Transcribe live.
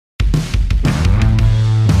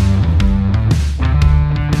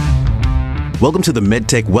Welcome to the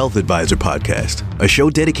MedTech Wealth Advisor Podcast, a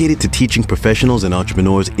show dedicated to teaching professionals and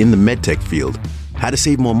entrepreneurs in the medtech field how to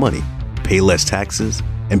save more money, pay less taxes,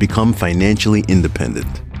 and become financially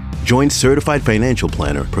independent. Join certified financial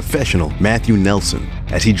planner, professional Matthew Nelson,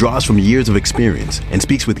 as he draws from years of experience and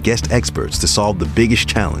speaks with guest experts to solve the biggest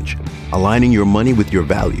challenge, aligning your money with your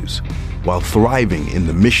values, while thriving in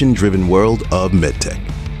the mission-driven world of medtech.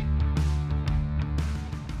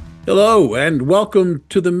 Hello, and welcome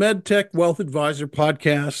to the MedTech Wealth Advisor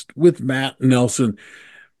Podcast with Matt Nelson.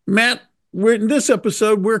 Matt, in this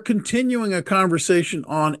episode, we're continuing a conversation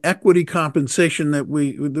on equity compensation that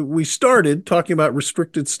we started talking about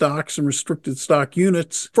restricted stocks and restricted stock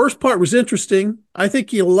units. First part was interesting. I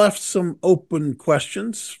think you left some open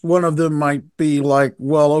questions. One of them might be like,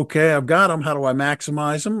 well, okay, I've got them. How do I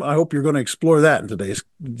maximize them? I hope you're going to explore that in today's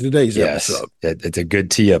episode. Yes, it's a good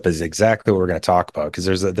tee up is exactly what we're going to talk about, because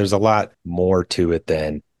there's a lot more to it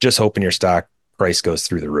than just hoping your stock price goes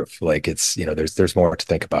through the roof. Like it's, there's more to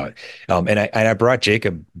think about. And I brought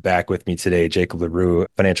Jacob back with me today, Jacob LaRue,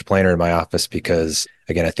 financial planner in my office, because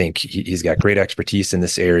again, I think he's got great expertise in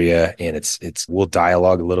this area, and we'll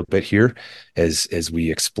dialogue a little bit here as we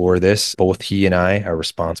explore this. Both he and I are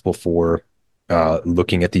responsible for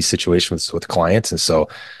looking at these situations with clients. And so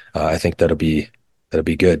I think that'll be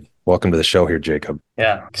good. Welcome to the show here, Jacob.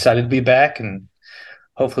 Yeah, excited to be back, and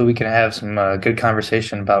hopefully we can have some good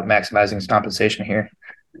conversation about maximizing his compensation here.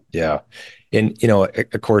 Yeah. And,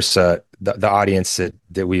 of course, the audience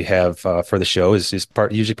that we have for the show is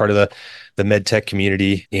usually part of the med tech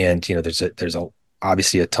community. And, there's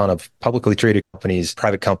obviously a ton of publicly traded companies,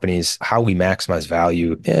 private companies. How we maximize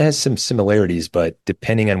value, it has some similarities, but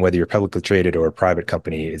depending on whether you're publicly traded or a private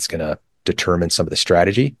company, it's going to determine some of the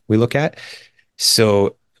strategy we look at.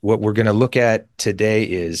 So what we're going to look at today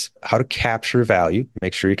is how to capture value,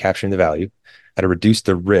 make sure you're capturing the value, how to reduce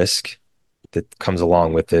the risk that comes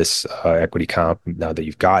along with this equity comp now that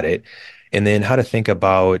you've got it, and then how to think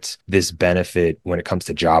about this benefit when it comes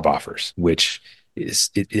to job offers, which is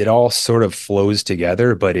it all sort of flows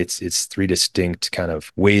together, but it's three distinct kind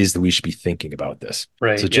of ways that we should be thinking about this.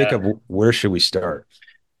 Right. So Jacob, where should we start?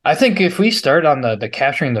 I think if we start on the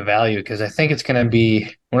capturing the value, because I think it's going to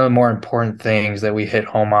be one of the more important things that we hit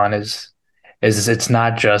home on is it's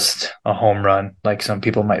not just a home run like some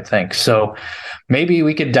people might think. So maybe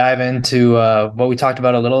we could dive into what we talked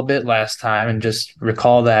about a little bit last time and just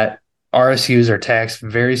recall that RSUs are taxed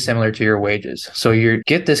very similar to your wages. So you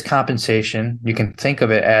get this compensation, you can think of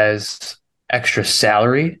it as extra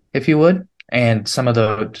salary, if you would, and some of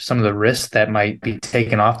the risks that might be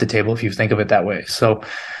taken off the table if you think of it that way. So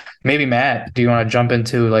maybe Matt, do you want to jump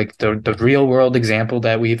into like the real world example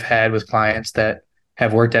that we've had with clients that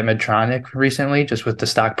have worked at Medtronic recently, just with the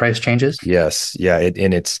stock price changes? Yes. Yeah.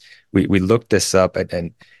 We looked this up,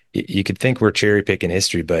 and you could think we're cherry picking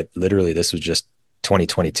history, but literally this was just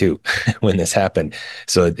 2022 when this happened.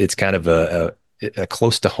 So it's kind of a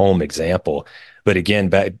close to home example. But again,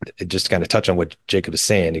 just kind of touch on what Jacob is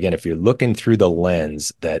saying. Again, if you're looking through the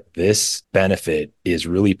lens that this benefit is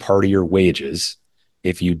really part of your wages,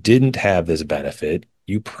 if you didn't have this benefit,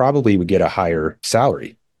 you probably would get a higher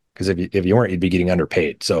salary, because if you weren't, you'd be getting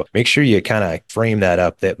underpaid. So make sure you kind of frame that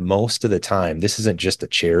up, that most of the time, this isn't just a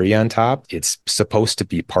cherry on top. It's supposed to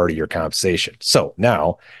be part of your compensation. So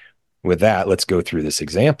now with that, let's go through this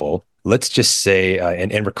example. Let's just say,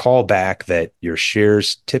 and recall back that your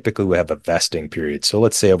shares typically will have a vesting period. So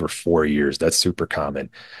let's say over 4 years, that's super common.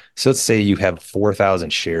 So let's say you have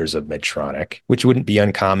 4,000 shares of Medtronic, which wouldn't be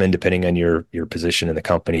uncommon depending on your position in the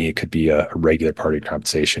company. It could be a regular part of your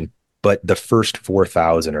compensation, but the first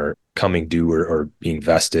 4,000 are coming due or being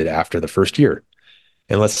vested after the first year.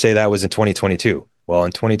 And let's say that was in 2022. Well,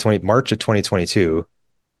 in March of 2022,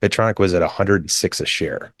 Medtronic was at $106 a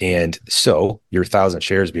share. And so your 1,000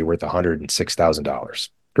 shares would be worth $106,000.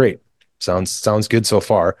 Great. Sounds good so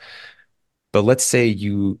far. But let's say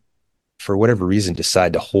you, for whatever reason,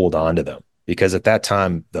 decide to hold on to them, because at that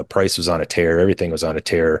time, the price was on a tear. Everything was on a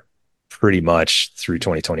tear pretty much through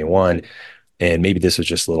 2021. And maybe this was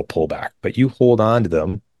just a little pullback, but you hold on to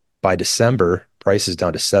them. By December, price is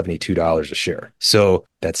down to $72 a share. So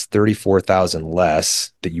that's $34,000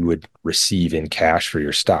 less that you would receive in cash for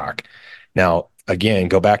your stock. Now, again,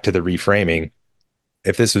 go back to the reframing.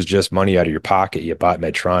 If this was just money out of your pocket, you bought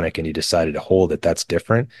Medtronic and you decided to hold it, that's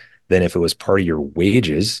different than if it was part of your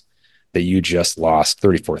wages that you just lost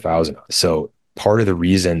 $34,000. So part of the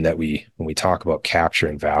reason that when we talk about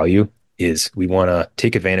capturing value is we want to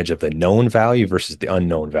take advantage of the known value versus the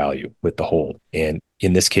unknown value with the hold. And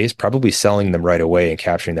in this case, probably selling them right away and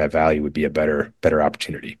capturing that value would be a better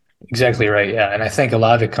opportunity. Exactly right. Yeah. And I think a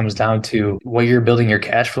lot of it comes down to what you're building your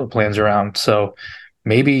cash flow plans around. So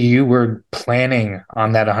maybe you were planning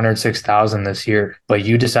on that 106,000 this year, but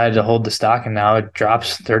you decided to hold the stock and now it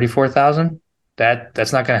drops 34,000.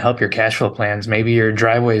 That's not going to help your cash flow plans. Maybe your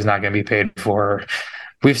driveway is not going to be paid for.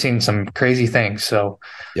 We've seen some crazy things. So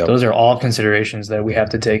Yep. those are all considerations that we have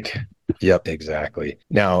to take. Yep, exactly.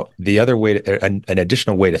 Now, the other way an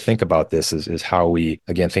additional way to think about this is how we,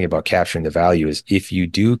 again, think about capturing the value is if you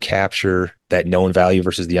do capture that known value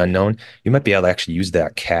versus the unknown, you might be able to actually use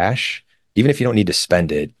that cash, even if you don't need to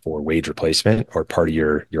spend it for wage replacement or part of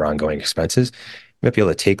your ongoing expenses, you might be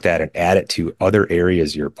able to take that and add it to other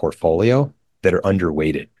areas of your portfolio that are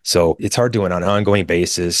underweighted. So it's hard to, on an ongoing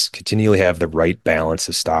basis, continually have the right balance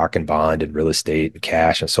of stock and bond and real estate and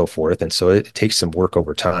cash and so forth. And so it takes some work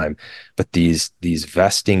over time. But these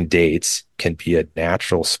vesting dates can be a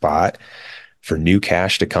natural spot for new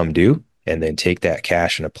cash to come due and then take that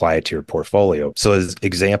cash and apply it to your portfolio. So as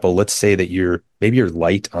example, let's say that maybe you're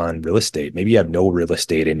light on real estate. Maybe you have no real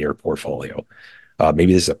estate in your portfolio.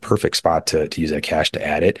 Maybe this is a perfect spot to use that cash to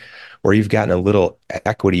add it, or you've gotten a little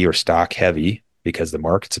equity or stock heavy because the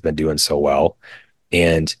markets have been doing so well.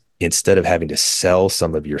 And instead of having to sell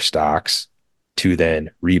some of your stocks to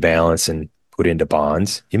then rebalance and put into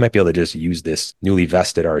bonds, you might be able to just use this newly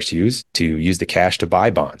vested RSUs to use the cash to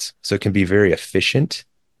buy bonds. So it can be very efficient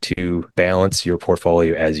to balance your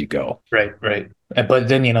portfolio as you go. Right, right. But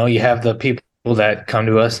then, you have the people that come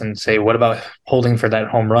to us and say, what about holding for that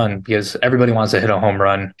home run? Because everybody wants to hit a home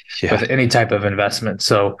run with any type of investment.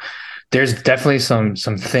 So there's definitely some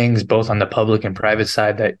things both on the public and private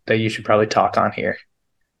side that you should probably talk on here.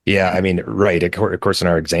 Yeah, I mean, right. Of course, in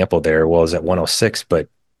our example there, well, it's at 106, but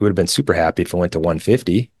we would have been super happy if it went to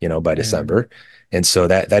 150, by December. And so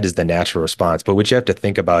that is the natural response. But what you have to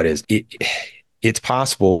think about is it's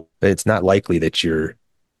possible, but it's not likely that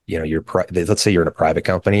let's say you're in a private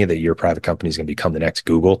company, that your private company is going to become the next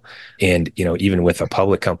Google. And, even with a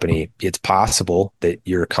public company, it's possible that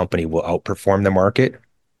your company will outperform the market,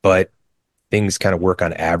 but things kind of work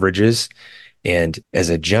on averages. And as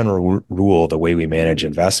a general rule, the way we manage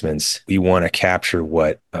investments, we want to capture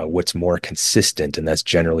what's more consistent, and that's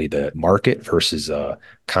generally the market versus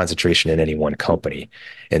concentration in any one company.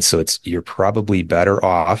 And so you're probably better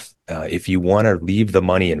off if you want to leave the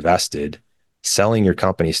money invested, selling your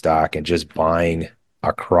company stock and just buying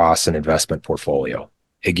across an investment portfolio.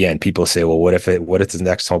 Again, people say, well, what if the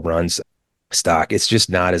next home runs stock? It's just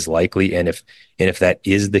not as likely. And if that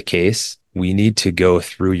is the case, we need to go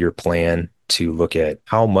through your plan to look at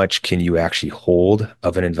how much can you actually hold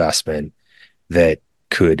of an investment that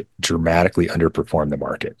could dramatically underperform the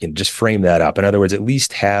market, and just frame that up. In other words, at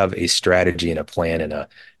least have a strategy and a plan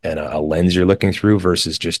and a lens you're looking through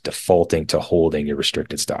versus just defaulting to holding your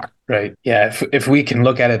restricted stock. Right. Yeah. If we can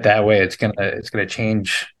look at it that way, it's gonna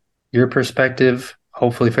change your perspective,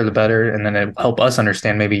 hopefully for the better, and then it help us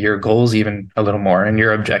understand maybe your goals even a little more and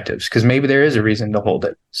your objectives, because maybe there is a reason to hold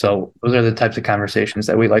it. So those are the types of conversations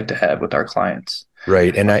that we like to have with our clients.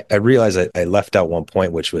 Right. And I realized I left out one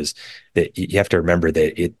point, which was that you have to remember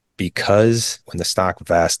that because when the stock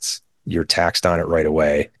vests, you're taxed on it right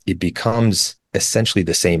away, it becomes essentially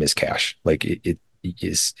the same as cash. Like it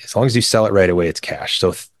is, as long as you sell it right away, it's cash.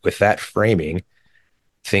 So with that framing,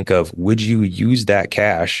 think of, would you use that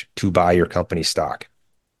cash to buy your company stock?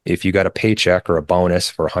 If you got a paycheck or a bonus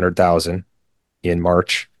for 100,000 in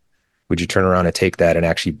March, would you turn around and take that and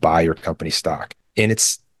actually buy your company stock? And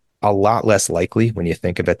it's a lot less likely when you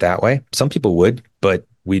think of it that way. Some people would, but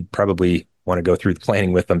we'd probably want to go through the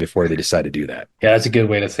planning with them before they decide to do that. Yeah, that's a good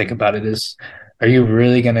way to think about it is, are you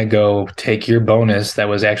really going to go take your bonus that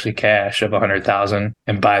was actually cash of 100,000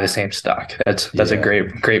 and buy the same stock? That's a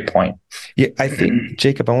great point. Yeah, I think,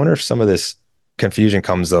 Jacob, I wonder if some of this confusion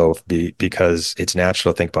comes though because it's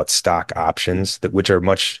natural to think about stock options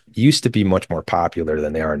which used to be much more popular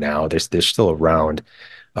than they are now. They're still around.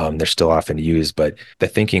 They're still often used, but the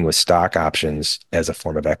thinking with stock options as a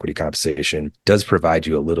form of equity compensation does provide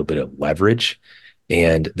you a little bit of leverage,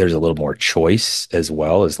 and there's a little more choice as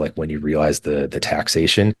well as like when you realize the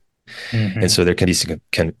taxation. Mm-hmm. And so there can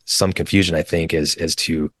be some confusion, I think, as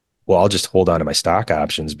to, well, I'll just hold on to my stock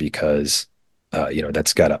options because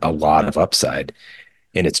that's got a lot of upside.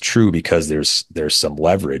 And it's true because there's some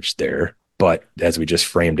leverage there. But as we just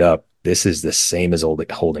framed up, this is the same as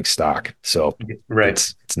holding stock. So right.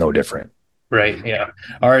 It's no different. Right. Yeah.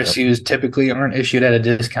 RSUs typically aren't issued at a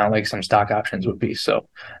discount like some stock options would be. So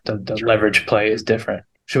the leverage play is different.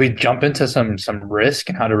 should we jump into some risk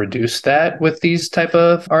and how to reduce that with these type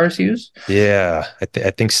of RSUs? Yeah,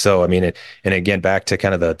 I think so. I mean, and again, back to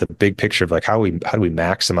kind of the big picture of like how do we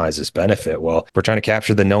maximize this benefit? Well, we're trying to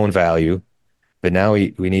capture the known value, but now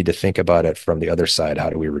we need to think about it from the other side. How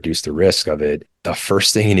do we reduce the risk of it? The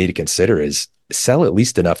first thing you need to consider is sell at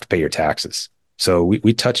least enough to pay your taxes. So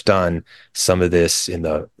we touched on some of this in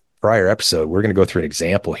the prior episode. We're going to go through an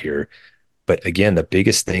example here. But again, the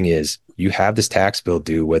biggest thing is you have this tax bill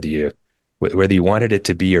due whether you wanted it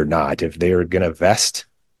to be or not. If they are going to vest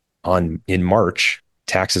in March,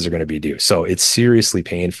 taxes are going to be due. So it's seriously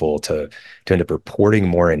painful to end up reporting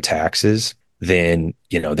more in taxes than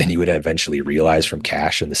you would eventually realize from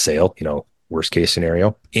cash in the sale, worst case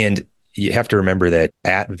scenario. And you have to remember that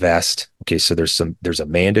at vest, okay, so there's a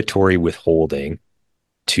mandatory withholding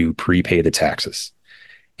to prepay the taxes.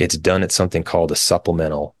 It's done at something called a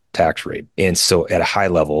supplemental tax rate. And so at a high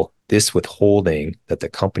level, this withholding that the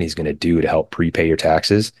company is going to do to help prepay your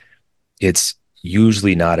taxes, it's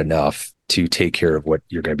usually not enough to take care of what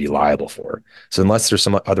you're going to be liable for. So unless there's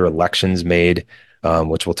some other elections made,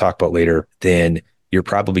 which we'll talk about later, then you're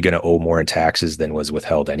probably going to owe more in taxes than was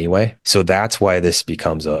withheld anyway. So that's why this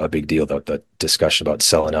becomes a big deal, the discussion about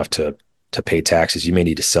sell enough to pay taxes. You may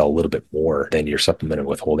need to sell a little bit more than your supplemental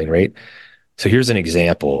withholding rate. So here's an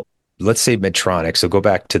example. Let's say Medtronic. So go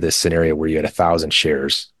back to this scenario where you had 1,000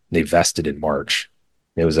 shares. They vested in March.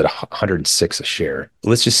 It was at 106 a share.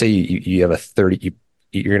 Let's just say you have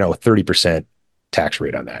you're now a 30% tax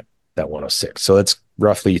rate on that 106. So that's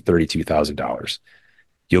roughly $32,000.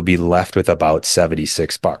 You'll be left with about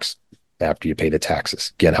 $76 after you pay the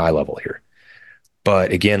taxes. Again, high level here.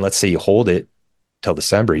 But again, let's say you hold it till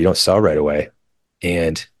December, you don't sell right away,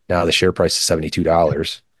 and now the share price is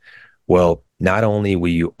 $72. Well, not only will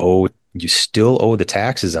you still owe the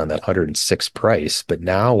taxes on that 106 price, but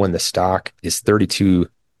now when the stock is 32%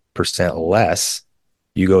 less,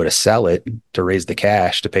 you go to sell it to raise the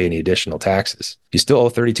cash to pay any additional taxes. You still owe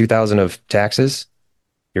 32,000 of taxes.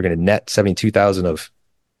 You're going to net 72,000 of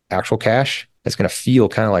actual cash. That's going to feel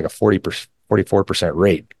kind of like a 44%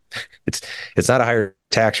 rate. It's not a higher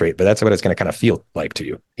tax rate, but that's what it's going to kind of feel like to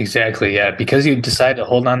you. Exactly. Yeah. Because you decide to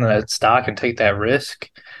hold on to that stock and take that risk,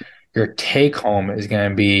 your take home is going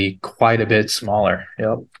to be quite a bit smaller.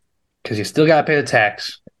 Yep. Because you still got to pay the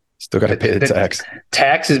tax. Still got to pay the tax.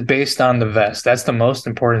 Tax is based on the vest. That's the most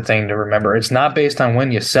important thing to remember. It's not based on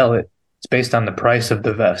when you sell it. It's based on the price of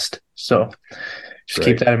the vest. So just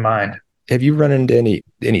keep that in mind. Have you run into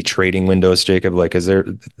any trading windows, Jacob? Like, is there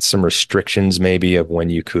some restrictions maybe of when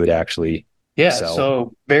you could actually sell?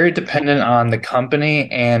 So very dependent on the company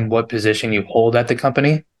and what position you hold at the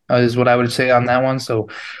company is what I would say on that one. So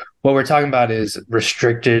what we're talking about is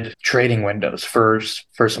restricted trading windows for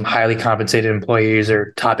some highly compensated employees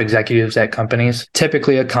or top executives at companies.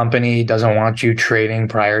 Typically, a company doesn't want you trading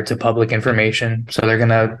prior to public information, so they're going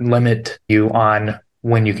to limit you on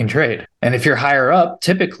when you can trade. And if you're higher up,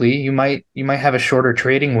 typically you might have a shorter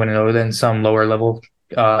trading window than some lower level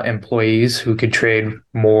employees who could trade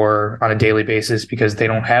more on a daily basis because they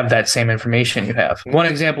don't have that same information you have. One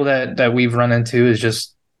example that we've run into is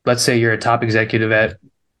just, let's say you're a top executive at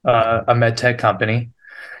a med tech company.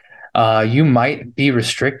 You might be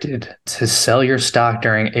restricted to sell your stock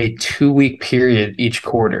during a 2-week period each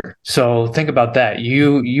quarter. So think about that.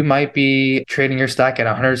 You might be trading your stock at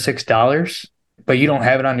 $106, but you don't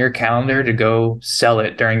have it on your calendar to go sell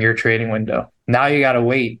it during your trading window. Now you got to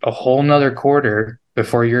wait a whole nother quarter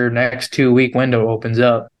before your next 2-week window opens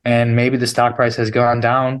up. And maybe the stock price has gone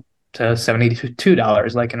down to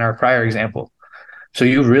 $72, like in our prior example. So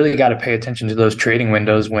you really got to pay attention to those trading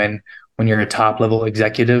windows when you're a top level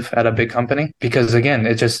executive at a big company, because again,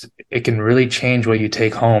 it can really change what you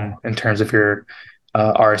take home in terms of your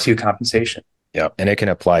RSU compensation. Yeah. And it can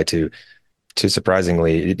apply to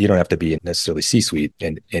surprisingly, you don't have to be necessarily C-suite.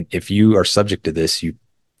 And if you are subject to this, you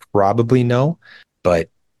probably know, but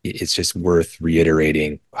it's just worth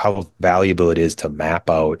reiterating how valuable it is to map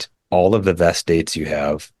out all of the vest dates you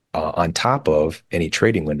have on top of any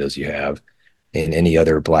trading windows you have and any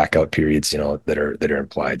other blackout periods, that are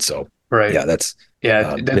implied. So right. Yeah, that's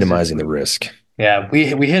minimizing the risk. Yeah, we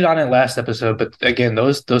hit on it last episode, but again,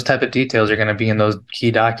 those type of details are going to be in those key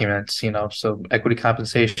documents, so equity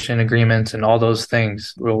compensation agreements and all those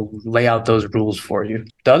things will lay out those rules for you.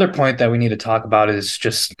 The other point that we need to talk about is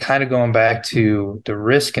just kind of going back to the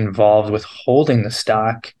risk involved with holding the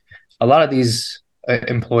stock. A lot of these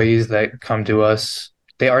employees that come to us,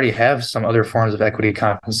 they already have some other forms of equity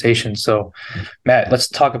compensation. So, Matt, let's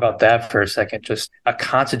talk about that for a second. Just a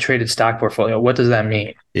concentrated stock portfolio. What does that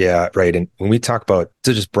mean? Yeah, right. And when we talk about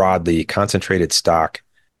just broadly concentrated stock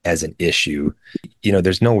as an issue.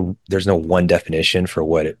 There's no one definition for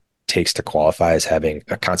what it takes to qualify as having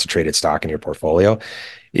a concentrated stock in your portfolio.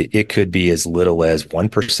 It could be as little as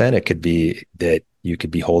 1%. It could be that you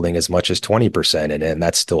could be holding as much as 20%, and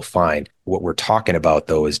that's still fine. What we're talking about,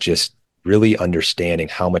 though, is just really understanding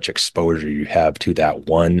how much exposure you have to that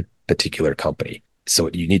one particular company. So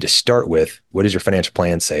you need to start with, what does your financial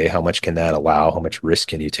plan say? How much can that allow? How much risk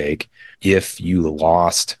can you take? If you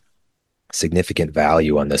lost significant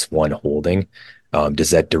value on this one holding,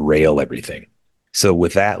 does that derail everything? So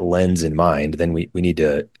with that lens in mind, then we need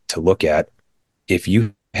to look at, if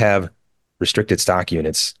you have restricted stock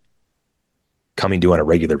units coming due on a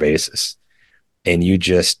regular basis and you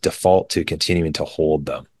just default to continuing to hold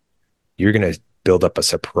them, you're going to build up a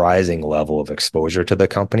surprising level of exposure to the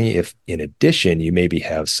company. If in addition, you maybe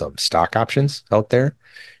have some stock options out there,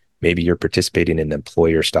 maybe you're participating in an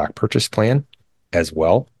employer stock purchase plan as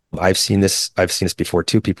well. I've seen this before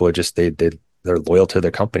too. People are just, they're loyal to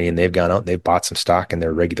their company and they've gone out and they've bought some stock in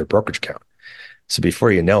their regular brokerage account. So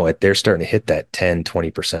before you know it, they're starting to hit that 10,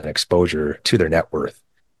 20% exposure to their net worth.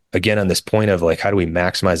 Again, on this point of like, how do we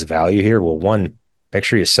maximize the value here? Well, one, make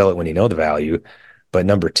sure you sell it when you know the value. But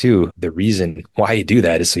number two, the reason why you do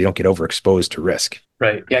that is so you don't get overexposed to risk.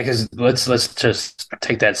 Right. Yeah, because let's just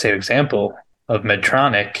take that same example of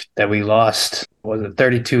Medtronic that we lost, was it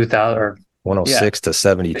 32,000 or 106 to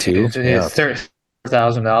 72? Yeah.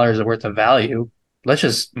 $30,000 worth of value. Let's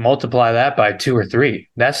just multiply that by 2 or 3.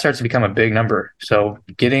 That starts to become a big number. So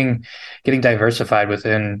getting diversified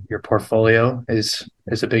within your portfolio is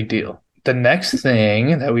a big deal. The next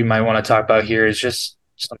thing that we might want to talk about here is just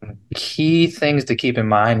some key things to keep in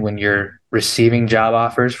mind when you're receiving job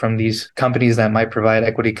offers from these companies that might provide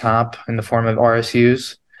equity comp in the form of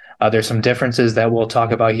RSUs. There's some differences that we'll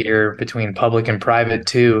talk about here between public and private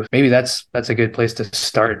too. Maybe that's a good place to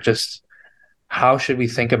start. Just how should we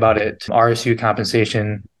think about it? RSU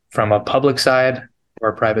compensation from a public side or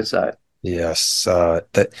a private side? Yes. So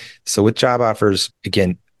with job offers,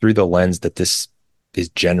 again, through the lens that this is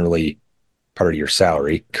generally part of your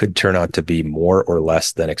salary, could turn out to be more or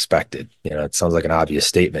less than expected. It sounds like an obvious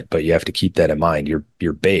statement, but you have to keep that in mind.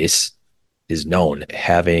 Your base is known.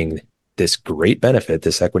 Having this great benefit,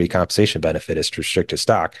 this equity compensation benefit is restricted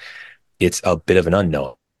stock, it's a bit of an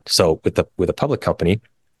unknown. So with a public company,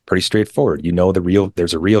 pretty straightforward.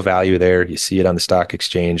 There's a real value there. You see it on the stock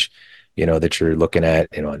exchange, that you're looking at,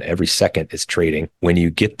 and every second it's trading. When you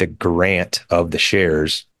get the grant of the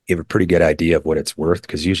shares, you have a pretty good idea of what it's worth,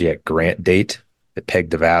 because usually at grant date, they peg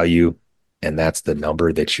the value, and that's the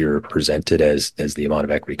number that you're presented as the amount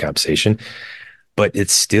of equity compensation. But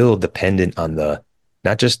it's still dependent on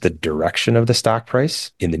not just the direction of the stock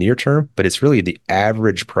price in the near term, but it's really the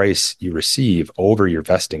average price you receive over your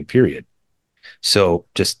vesting period. So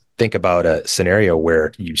just think about a scenario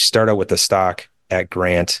where you start out with the stock at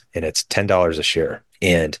grant and it's $10 a share.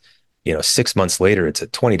 And, 6 months later, it's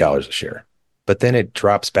at $20 a share. But then it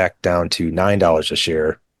drops back down to $9 a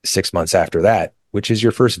share 6 months after that, which is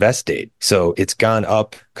your first vest date. So it's gone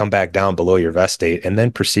up, come back down below your vest date, and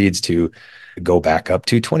then proceeds to go back up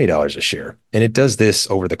to $20 a share. And it does this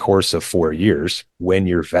over the course of 4 years when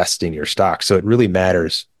you're vesting your stock. So it really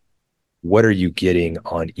matters, what are you getting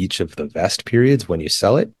on each of the vest periods when you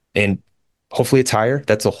sell it? And hopefully it's higher.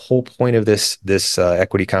 That's the whole point of this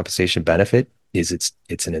equity compensation benefit, is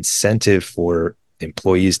it's an incentive for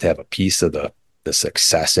employees to have a piece of the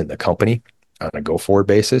success in the company on a go-forward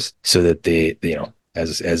basis, so that they,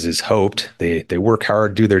 as is hoped, they work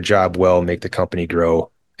hard, do their job well, make the company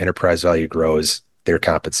grow, enterprise value grows, their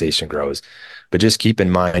compensation grows. But just keep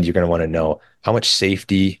in mind, you're going to want to know, how much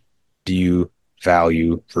safety do you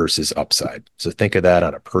value versus upside? So think of that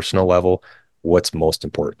on a personal level. What's most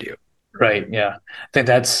important to you? Right. Yeah. I think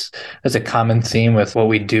that's a common theme with what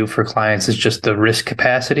we do for clients, is just the risk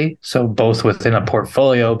capacity. So both within a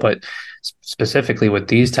portfolio, but specifically with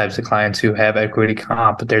these types of clients who have equity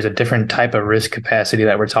comp, there's a different type of risk capacity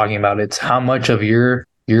that we're talking about. It's how much of your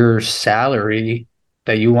salary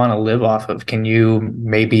that you want to live off of can you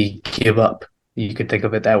maybe give up? You could think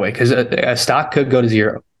of it that way, because a stock could go to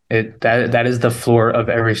zero. That is the floor of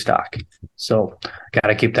every stock. So got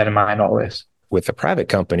to keep that in mind always. With a private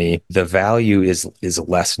company, the value is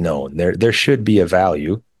less known. There should be a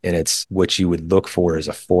value, and it's what you would look for as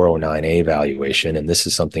a 409A valuation. And this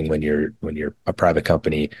is something when you're a private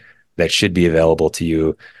company, that should be available to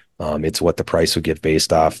you. It's what the price would get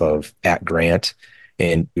based off of at grant,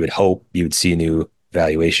 and you would hope you would see a new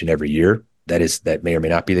valuation every year. That may or may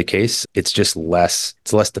not be the case. It's just less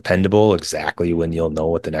dependable exactly when you'll know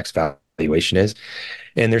what the next valuation is.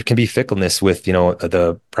 And there can be fickleness with,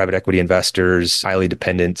 the private equity investors, highly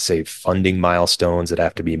dependent, say, funding milestones that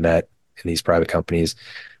have to be met in these private companies.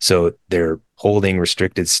 So they're holding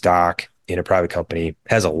restricted stock in a private company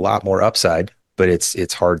has a lot more upside, but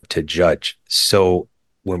it's hard to judge. So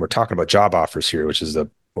when we're talking about job offers here, which is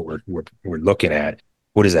what we're looking at,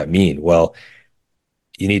 what does that mean? Well,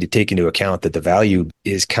 you need to take into account that the value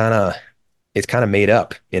is it's kind of made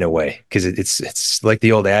up in a way, because it's like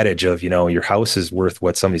the old adage of, your house is worth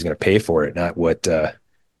what somebody's going to pay for it, not what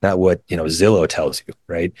Zillow tells you,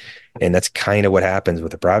 right? And that's kind of what happens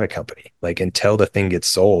with a private company. Like, until the thing gets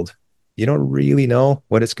sold, you don't really know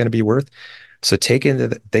what it's going to be worth. So take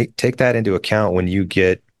that into account when you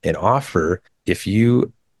get an offer. If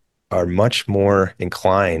you are much more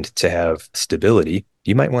inclined to have stability,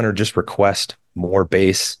 you might want to just request more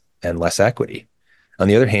base and less equity. On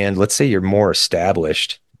the other hand, let's say you're more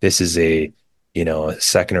established. This is a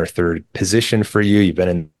second or third position for you. You've been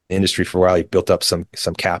in the industry for a while. You've built up some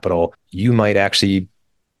capital. You might actually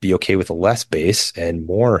be okay with a less base and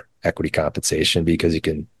more equity compensation because you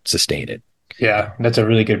can sustain it. Yeah, that's a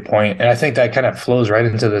really good point. And I think that kind of flows right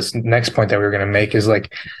into this next point that we were going to make, is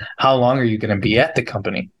like, how long are you going to be at the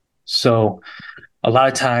company? So a lot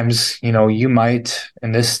of times, you might,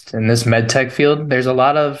 in this med tech field, there's a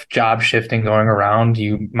lot of job shifting going around.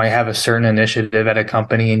 You might have a certain initiative at a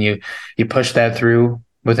company, and you push that through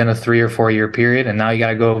within a 3 or 4 year period, and now you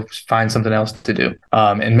got to go find something else to do.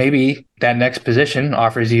 And maybe that next position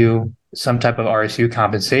offers you some type of RSU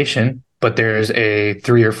compensation, but there's a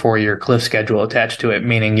 3 or 4 year cliff schedule attached to it,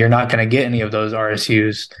 meaning you're not going to get any of those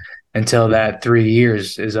RSUs until that 3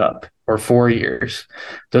 years is up, or 4 years.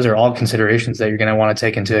 Those are all considerations that you're going to want to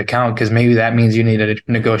take into account, because maybe that means you need to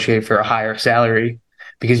negotiate for a higher salary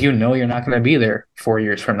because you're not going to be there 4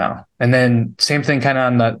 years from now. And then same thing kind of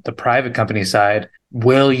on the private company side.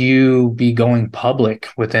 Will you be going public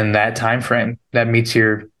within that time frame that meets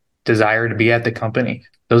your desire to be at the company?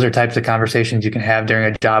 Those are types of conversations you can have during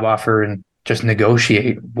a job offer, and just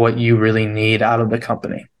negotiate what you really need out of the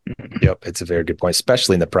company. Yep, it's a very good point,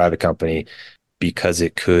 especially in the private company, because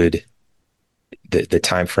the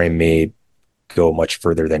time frame may go much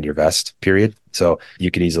further than your vest period. So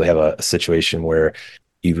you could easily have a situation where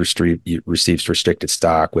you received restricted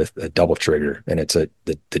stock with a double trigger, and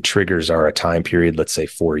the triggers are a time period, let's say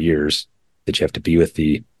 4 years, that you have to be with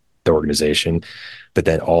the organization, but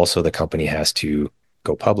then also the company has to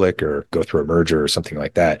go public or go through a merger or something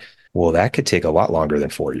like that. Well, that could take a lot longer than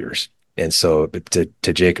 4 years. And so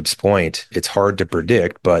to Jacob's point, it's hard to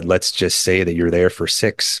predict, but let's just say that you're there for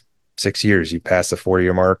six years. You pass the 4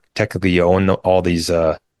 year mark. Technically, you own all these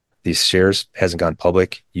shares, hasn't gone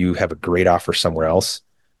public. You have a great offer somewhere else.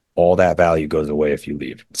 All that value goes away if you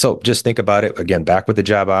leave. So just think about it. Again, back with the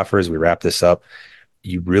job offers, we wrap this up.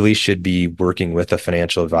 You really should be working with a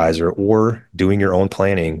financial advisor or doing your own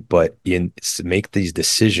planning, but make these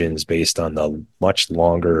decisions based on the much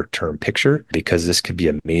longer term picture, because this could be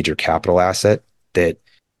a major capital asset that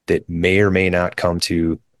may or may not come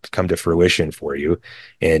to fruition for you.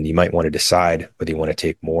 And you might want to decide whether you want to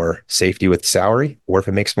take more safety with salary, or if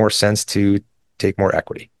it makes more sense to take more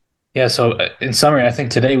equity. Yeah. So in summary, I think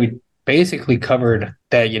today we basically covered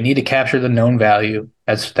that you need to capture the known value.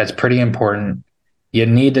 That's pretty important. You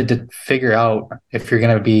need to figure out if you're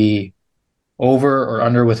going to be over or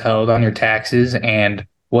under withheld on your taxes, and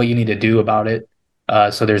what you need to do about it,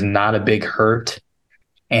 so there's not a big hurt.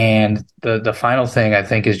 And the final thing, I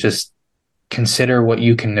think, is just consider what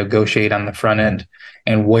you can negotiate on the front end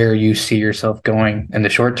and where you see yourself going in the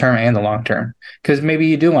short term and the long term. Because maybe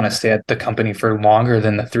you do want to stay at the company for longer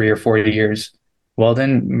than the 3 or 4 years. Well,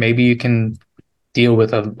 then maybe you can deal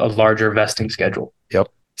with a larger vesting schedule. Yep.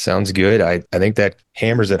 Sounds good. I think that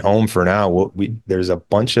hammers it home for now. There's a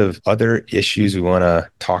bunch of other issues we want to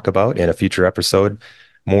talk about in a future episode,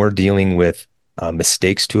 more dealing with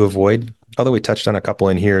mistakes to avoid. Although we touched on a couple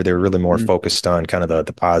in here, they're really more focused on kind of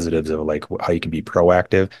the positives of like how you can be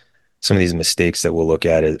proactive. Some of these mistakes that we'll look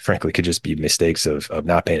at, frankly, could just be mistakes of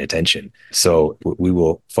not paying attention. So we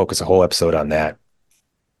will focus a whole episode on that.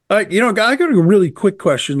 I got a really quick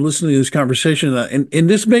question listening to this conversation, and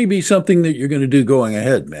this may be something that you're going to do going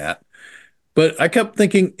ahead, Matt. But I kept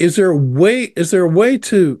thinking, is there a way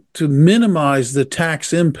to minimize the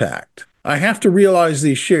tax impact? I have to realize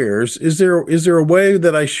these shares. Is there a way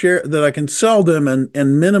that I can sell them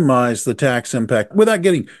and minimize the tax impact without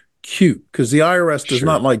getting cute? Because the IRS does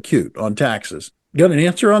not like cute on taxes. Got an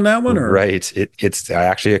answer on that one? Or? Right. It's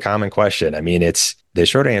actually a common question. I mean, the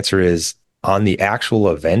short answer is, on the actual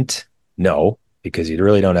event, no, because you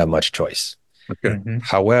really don't have much choice. Okay.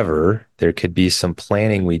 However, there could be some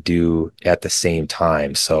planning we do at the same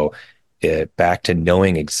time. So back to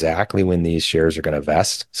knowing exactly when these shares are going to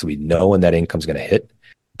vest, so we know when that income is going to hit.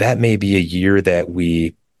 That may be a year that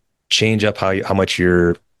we change up how much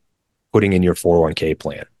you're putting in your 401k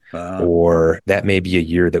plan. Or that may be a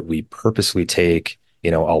year that we purposely take, a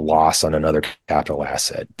loss on another capital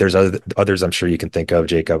asset. There's others I'm sure you can think of,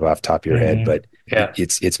 Jacob, off the top of your head, but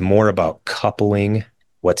it's more about coupling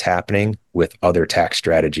what's happening with other tax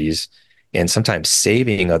strategies, and sometimes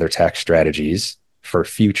saving other tax strategies for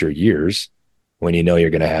future years when you know you're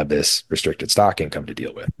going to have this restricted stock income to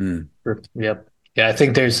deal with. Yep. Yeah, I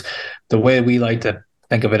think there's, the way we like to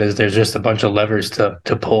think of it is there's just a bunch of levers to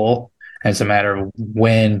pull, and it's a matter of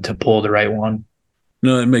when to pull the right one.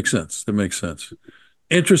 No, it makes sense. That makes sense.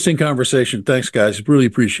 Interesting conversation. Thanks, guys. Really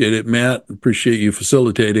appreciate it. Matt, appreciate you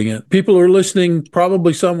facilitating it. People who are listening,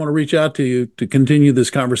 probably some want to reach out to you to continue this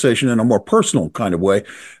conversation in a more personal kind of way.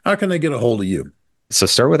 How can they get a hold of you? So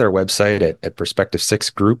start with our website at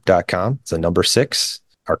perspective6group.com. It's a number 6.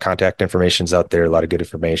 Our contact information is out there. A lot of good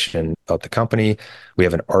information about the company. We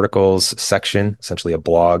have an articles section, essentially a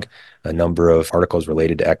blog, a number of articles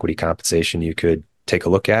related to equity compensation you could take a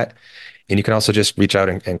look at. And you can also just reach out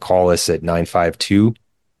and call us at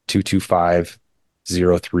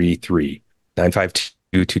 952-225-0333,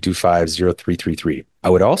 952-225-0333. I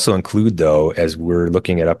would also include, though, as we're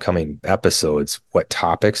looking at upcoming episodes, what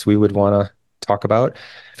topics we would want to talk about.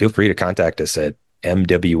 Feel free to contact us at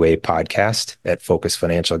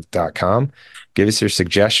mwapodcast@focusfinancial.com. Give us your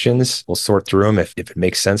suggestions. We'll sort through them. If it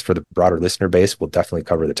makes sense for the broader listener base, we'll definitely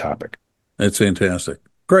cover the topic. That's fantastic.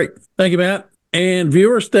 Great. Thank you, Matt. And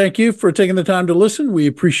viewers, thank you for taking the time to listen. We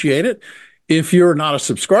appreciate it. If you're not a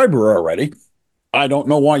subscriber already, I don't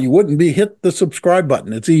know why you wouldn't be. Hit the subscribe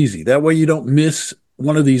button. It's easy. That way you don't miss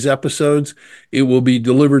one of these episodes. It will be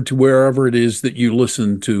delivered to wherever it is that you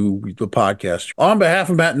listen to the podcast. On behalf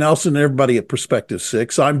of Matt Nelson and everybody at Perspective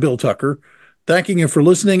 6, I'm Bill Tucker, thanking you for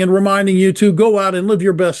listening and reminding you to go out and live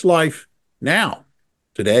your best life now,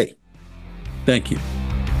 today. Thank you.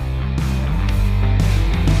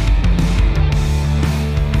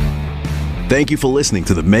 Thank you for listening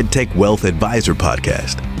to the MedTech Wealth Advisor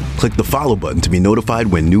podcast. Click the follow button to be notified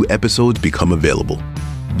when new episodes become available.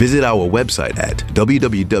 Visit our website at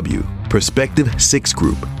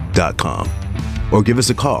www.perspective6group.com or give us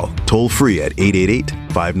a call toll free at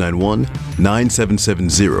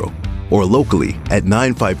 888-591-9770 or locally at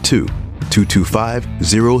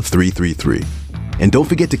 952-225-0333. And don't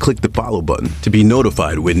forget to click the follow button to be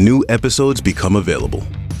notified when new episodes become available.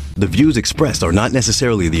 The views expressed are not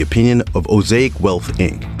necessarily the opinion of Osaic Wealth,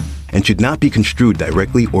 Inc. and should not be construed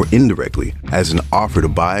directly or indirectly as an offer to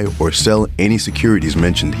buy or sell any securities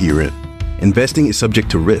mentioned herein. Investing is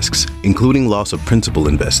subject to risks, including loss of principal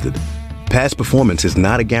invested. Past performance is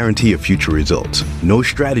not a guarantee of future results. No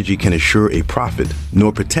strategy can assure a profit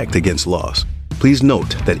nor protect against loss. Please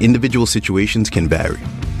note that individual situations can vary.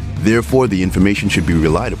 Therefore, the information should be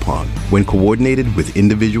relied upon when coordinated with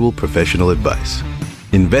individual professional advice.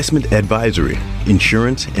 Investment advisory,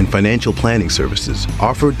 insurance, and financial planning services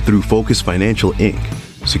offered through Focus Financial, Inc.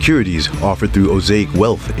 Securities offered through Osaic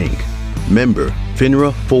Wealth, Inc. Member,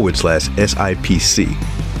 FINRA/SIPC.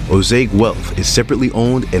 Osaic Wealth is separately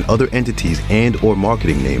owned, and other entities and/or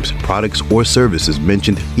marketing names, products, or services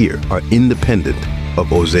mentioned here are independent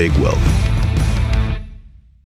of Osaic Wealth.